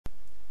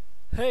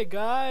Hey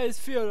guys,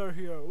 Fyodor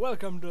here.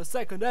 Welcome to the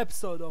second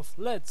episode of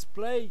Let's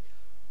Learn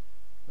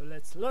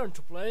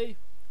to Play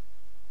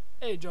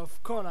Age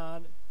of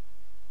Conan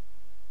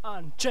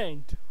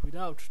Unchained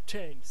without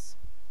chains.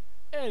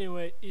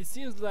 Anyway, it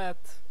seems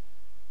that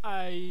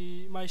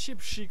my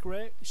ship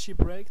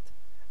shipwrecked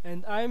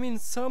and I'm in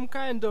some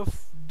kind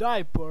of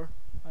diaper,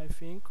 I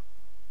think.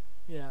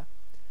 Yeah.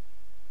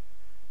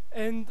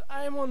 And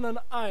I'm on an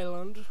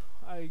island,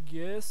 I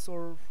guess,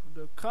 or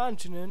the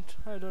continent,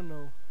 I don't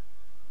know.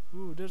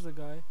 Ooh, there's a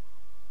guy.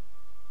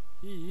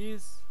 He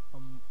is a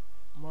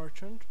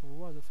merchant, or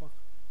what the fuck?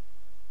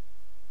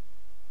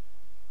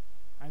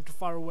 I'm too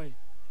far away.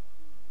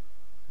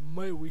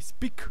 May we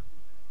speak?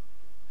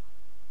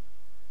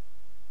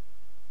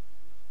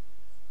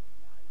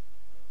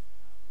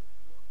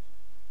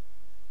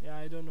 Yeah,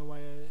 I don't know what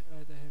I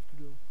have to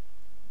do.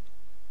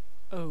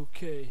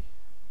 Okay.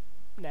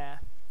 Nah.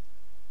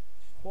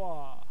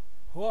 Hua.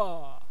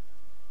 Hua.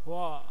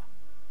 Hua.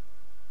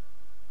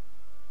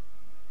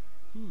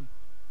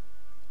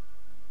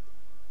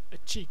 A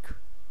chick.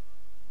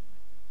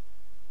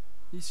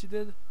 Is she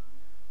dead?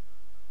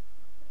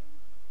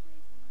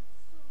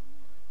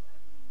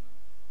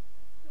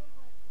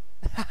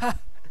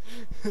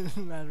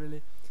 Not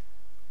really.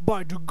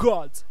 By the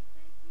gods!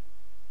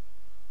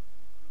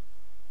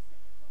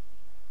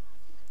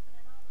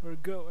 We're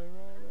going.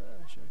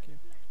 Okay.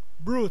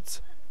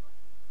 Brutes!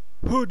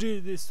 Who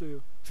did this to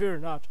you? Fear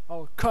not,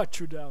 I'll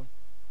cut you down.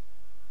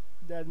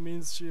 That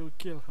means she'll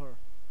kill her.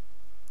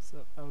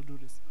 So I'll do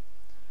this.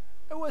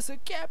 I was a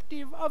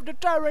captive of the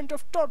tyrant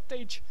of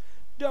Tortage,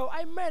 though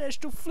I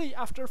managed to flee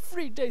after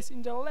 3 days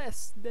in the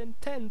less than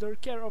tender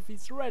care of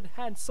his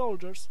red-hand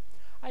soldiers.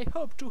 I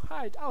hoped to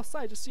hide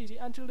outside the city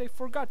until they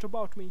forgot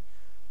about me,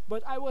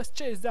 but I was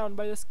chased down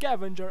by the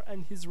scavenger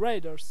and his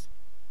raiders.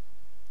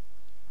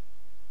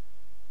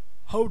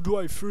 How do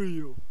I free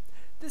you?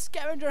 The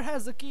scavenger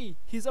has the key.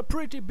 He's a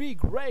pretty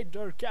big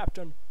raider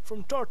captain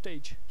from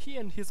Tortage. He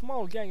and his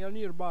small gang are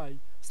nearby.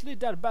 Slit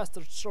that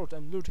bastard's throat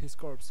and loot his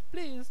corpse.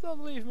 Please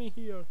don't leave me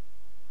here.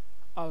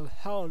 I'll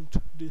hunt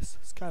this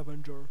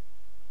scavenger.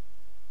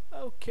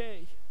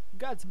 Okay,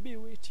 gods be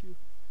with you.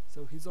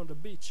 So he's on the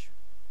beach,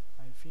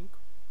 I think.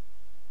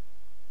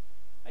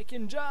 I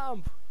can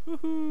jump!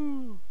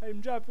 Woohoo!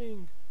 I'm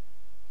jumping!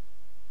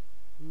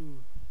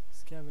 Ooh,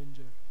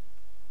 scavenger.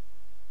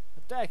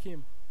 Attack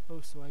him!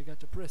 Oh, so I got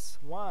to press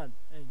 1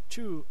 and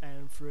 2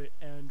 and 3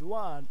 and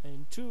 1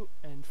 and 2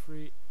 and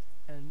 3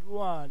 and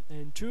 1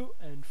 and 2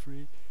 and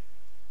 3.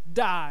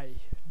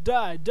 Die!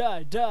 Die!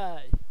 Die!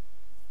 Die!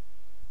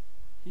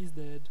 He's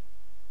dead.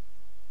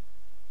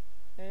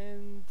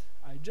 And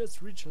I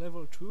just reached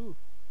level 2.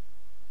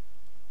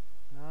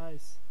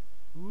 Nice.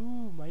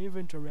 Ooh, my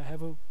inventory. I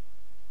have a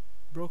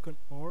broken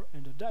ore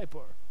and a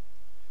diaper.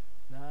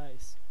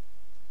 Nice.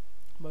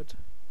 But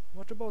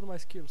what about my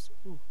skills?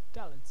 Ooh,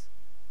 talents.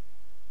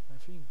 I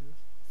think there's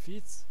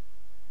feats,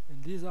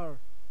 and these are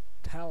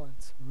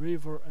talents,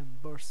 river and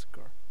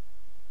berserker.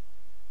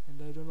 And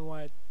I don't know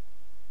what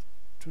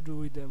to do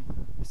with them.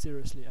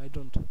 Seriously, I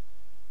don't.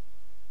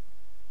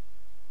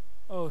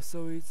 Oh,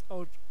 so it's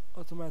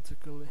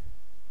automatically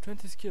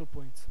 20 skill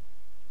points.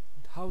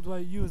 And how do I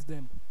use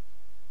them?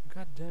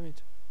 God damn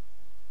it.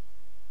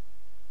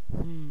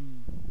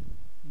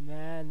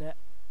 Nah.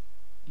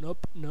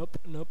 Nope.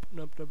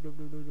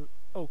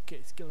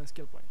 Okay, skill and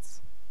skill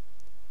points.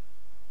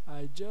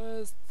 I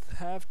just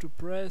have to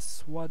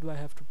press. What do I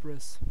have to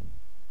press?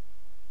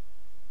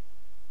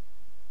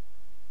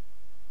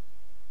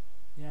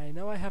 Yeah, I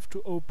know I have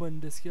to open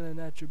the skill and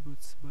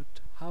attributes,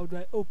 but how do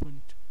I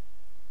open it?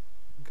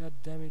 God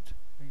damn it,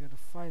 I gotta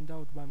find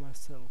out by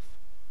myself.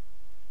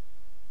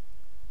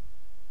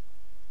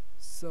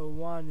 So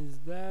 1 is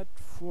that,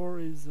 4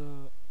 is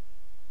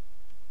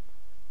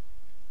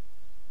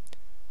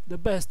the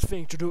best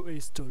thing to do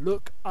is to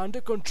look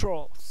under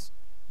controls.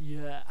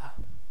 Yeah.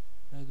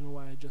 I don't know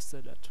why I just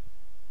said that.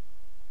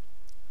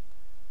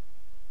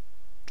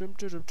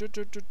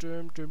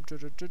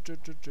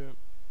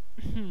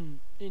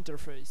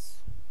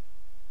 Interface.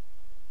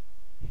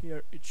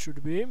 Here it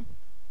should be.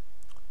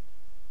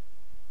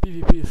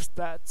 PvP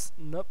stats.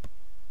 Nope.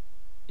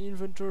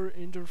 Inventory,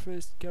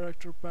 interface,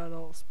 character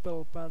panel,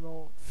 spell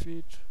panel,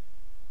 feat.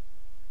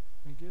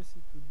 I guess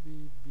it would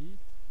be B.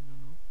 I don't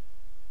know.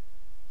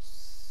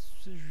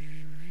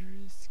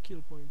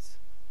 Skill points.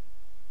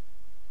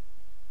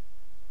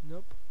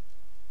 Nope.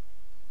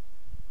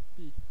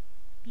 P.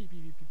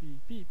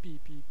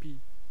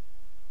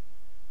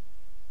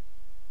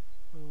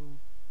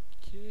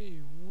 Okay,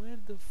 where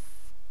the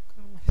fuck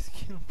are my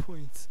skill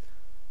points?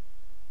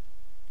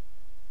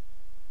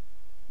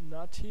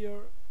 Not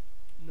here.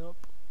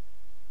 Nope.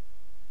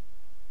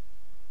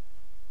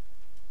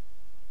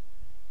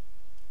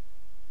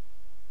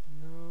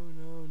 No.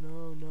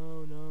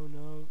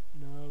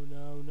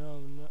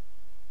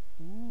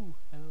 Ooh,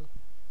 L.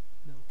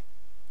 No.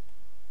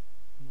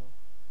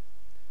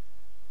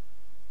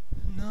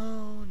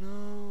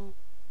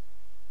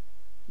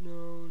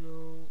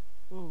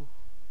 Oh,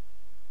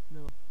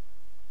 no.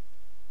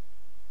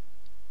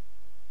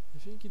 I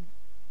think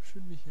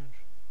Should be here.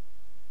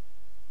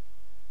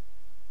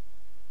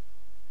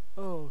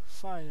 Oh,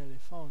 finally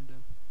found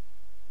them.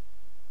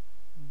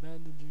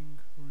 Bandaging,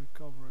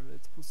 recovery.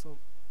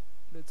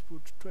 Let's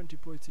put 20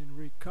 points in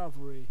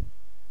recovery.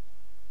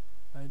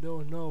 I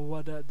don't know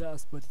what that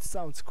does, but it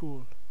sounds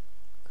cool.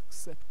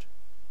 Accept.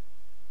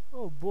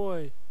 Oh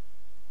boy.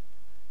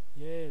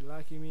 Yeah,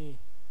 lucky me.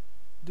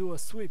 Do a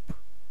sweep.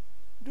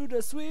 Do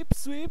the sweep,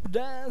 sweep,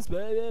 dance,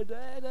 baby,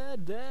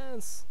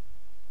 dance.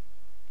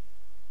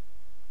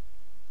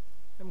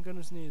 I'm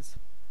gonna sneeze.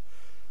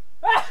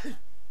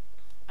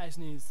 I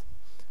sneeze.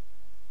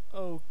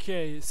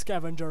 Okay,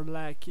 scavenger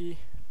lackey,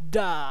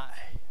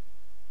 die.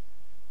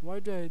 Why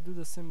do I do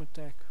the same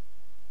attack?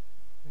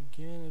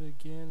 Again and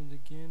again and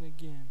again and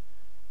again.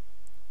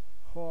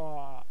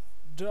 Ha!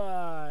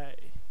 Die!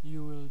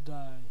 You will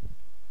die.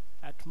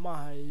 At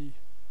my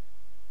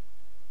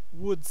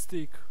wood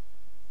stick.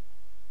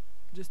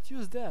 Just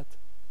use that.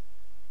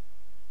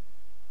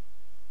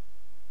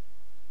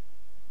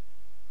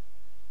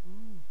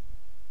 Ooh,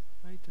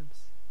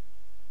 items.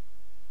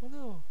 What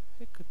the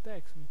heck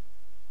attacks me?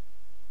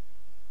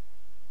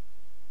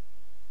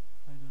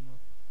 I don't know.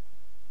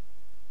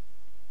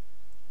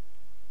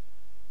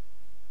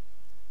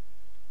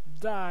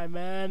 Die,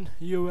 man!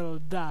 You will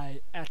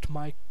die at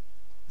my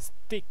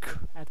stick,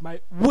 at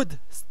my wood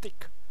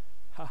stick.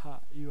 Haha,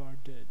 you are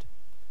dead.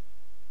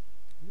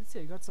 Let's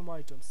see, I got some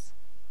items.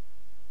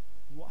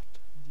 What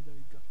did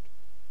I got?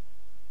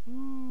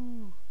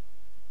 Ooh,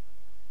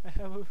 I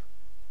have a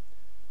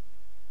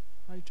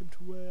item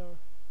to wear.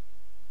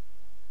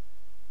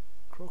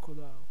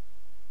 Crocodile.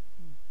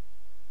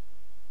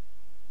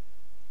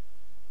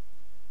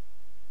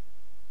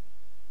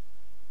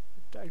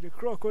 Attack the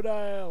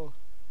crocodile.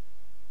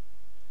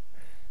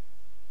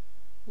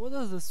 What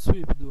does the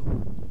sweep do?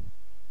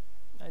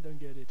 I don't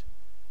get it.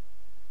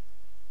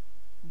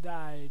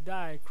 Die,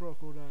 die,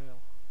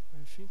 crocodile.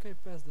 I think I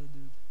passed that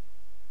dude.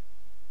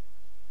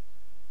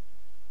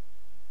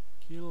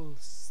 Kill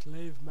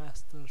slave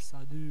master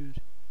Sadur.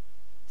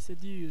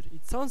 Sadur.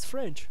 It sounds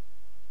French.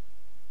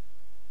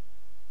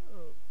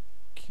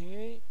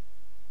 Okay.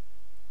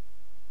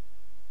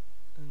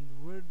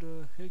 And where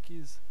the heck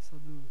is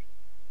Sadur?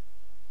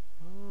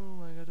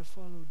 Oh, I gotta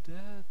follow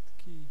that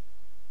key.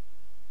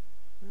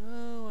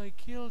 Oh, I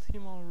killed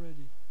him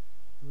already.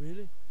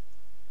 Really?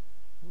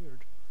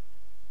 Weird.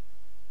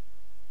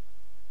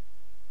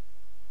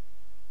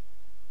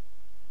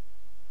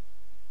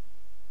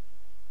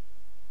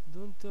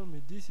 Don't tell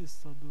me this is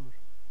Sadur.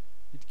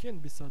 It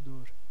can't be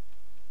Sadur.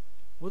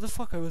 What the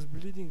fuck? I was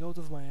bleeding out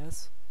of my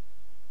ass?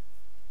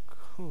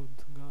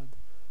 Good God.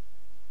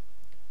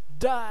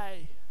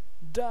 Die!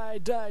 Die,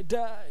 die,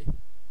 die!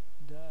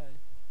 Die.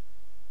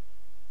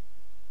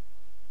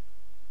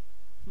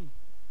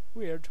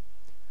 Weird.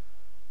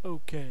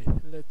 Okay,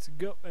 let's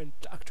go and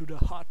talk to the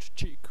hot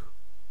chick.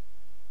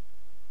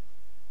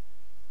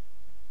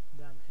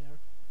 Damn hair.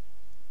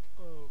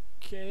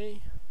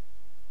 Okay.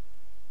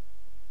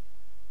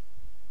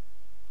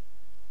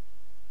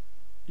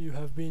 You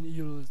have been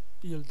used,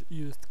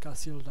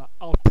 Casilda.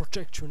 I'll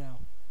protect you now.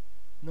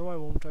 No, I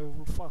won't. I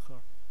will fuck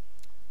her.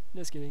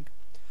 Just kidding.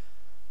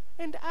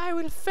 And I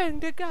will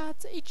thank the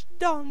gods each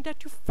dawn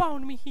that you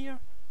found me here.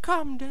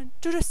 Come then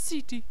to the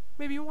city.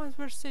 Maybe once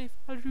we're safe,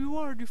 I'll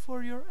reward you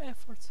for your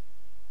efforts.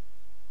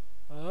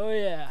 Oh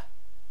yeah.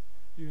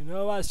 You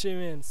know what she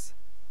means.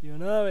 You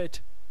know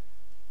it.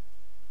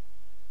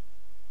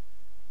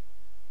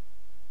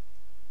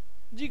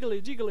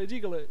 Jiggly, jiggly,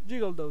 jiggly,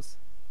 jiggle those.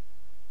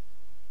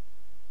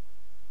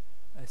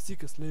 I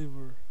seek a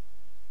slaver.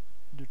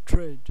 The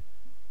trade.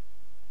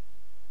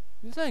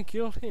 Did I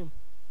kill him?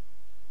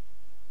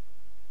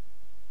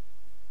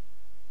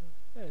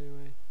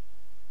 Anyway,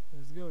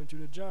 let's go into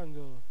the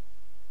jungle.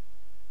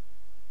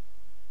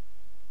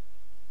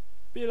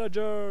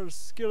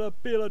 Pillagers! Kill the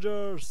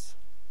pillagers!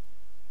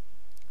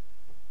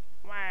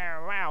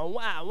 Wow, wow,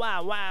 wow,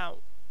 wow,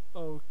 wow!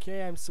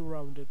 Okay, I'm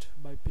surrounded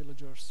by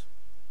pillagers.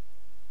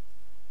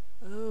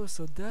 Oh,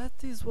 so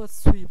that is what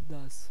sweep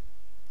does.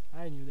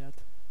 I knew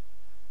that,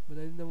 but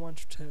I didn't want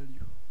to tell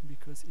you,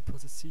 because it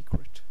was a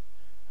secret.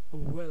 A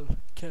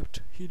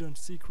well-kept, hidden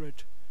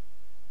secret.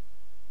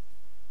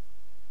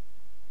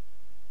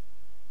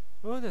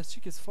 Oh, that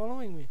chick is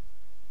following me.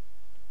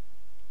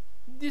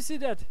 Do you see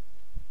that?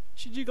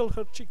 She jiggled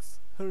her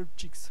tits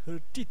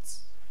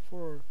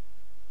for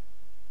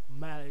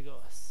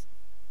Malagos.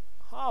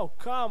 Oh,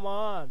 come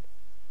on!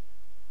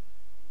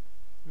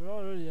 You're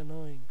already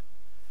annoying.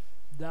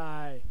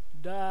 Die,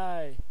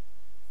 die!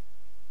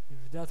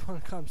 If that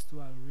one comes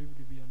to, I'll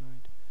really be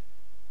annoyed.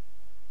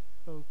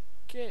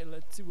 Okay,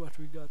 let's see what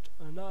we got.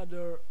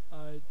 Another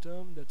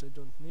item that I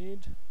don't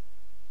need.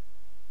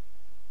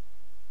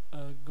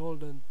 A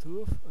golden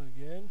tooth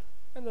again,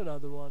 and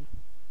another one.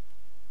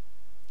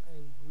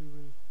 And we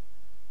will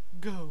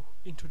go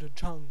into the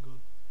jungle,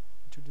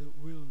 into the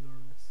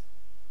wilderness.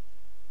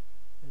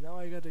 And now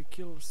I gotta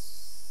kill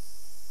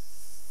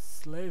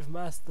slave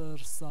master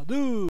Sadu.